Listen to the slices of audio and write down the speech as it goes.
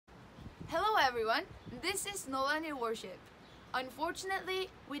everyone, this is Nolanhill Worship. Unfortunately,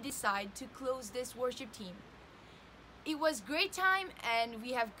 we decided to close this worship team. It was great time and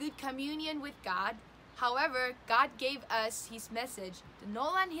we have good communion with God. However, God gave us His message. The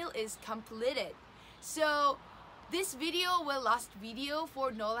Nolanhill is completed. So this video will last video for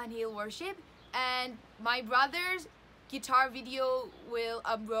Nolanhill Worship, and my brother's guitar video will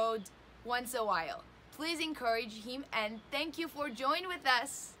upload once a while. Please encourage him and thank you for joining with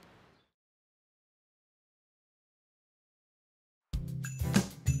us.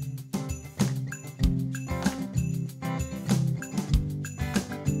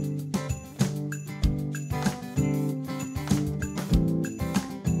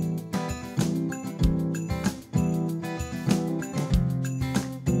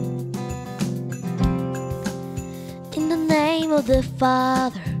 In the name of the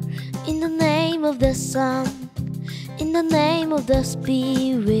Father, in the name of the Son, in the name of the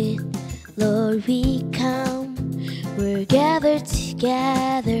Spirit, Lord, we come. We're gathered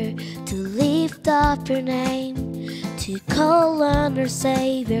together to lift up your name, to call on our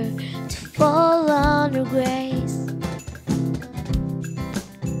Savior, to fall on your grace.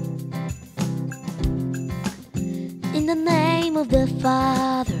 In the name of the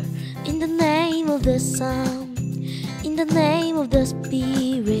Father, in the name of the Son, in the name of the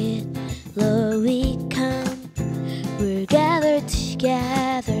Spirit, Lord, we come. We're gathered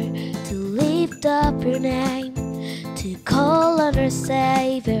together to lift up your name, to call on our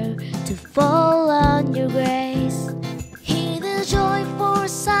Savior, to fall on your grace. Hear the joyful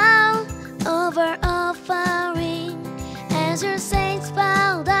sound of our offering as your saints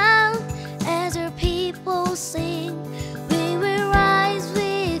bow down, as your people sing. We will rise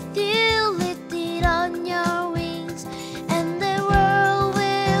with you, lifted on your wings, and the world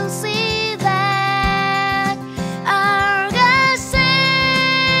will see that our God saves,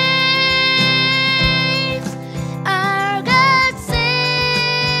 our God saves.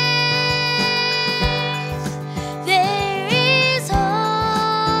 There is hope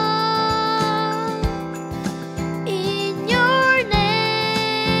in your name.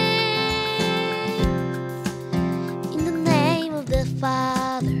 In the name of the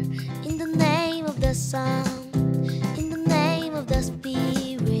Father, in the name of the Son, in the name of the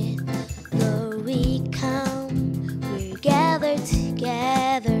Spirit, Lord, we come. We're gathered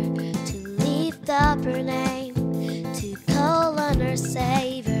together to lift up your name, to call on our Savior,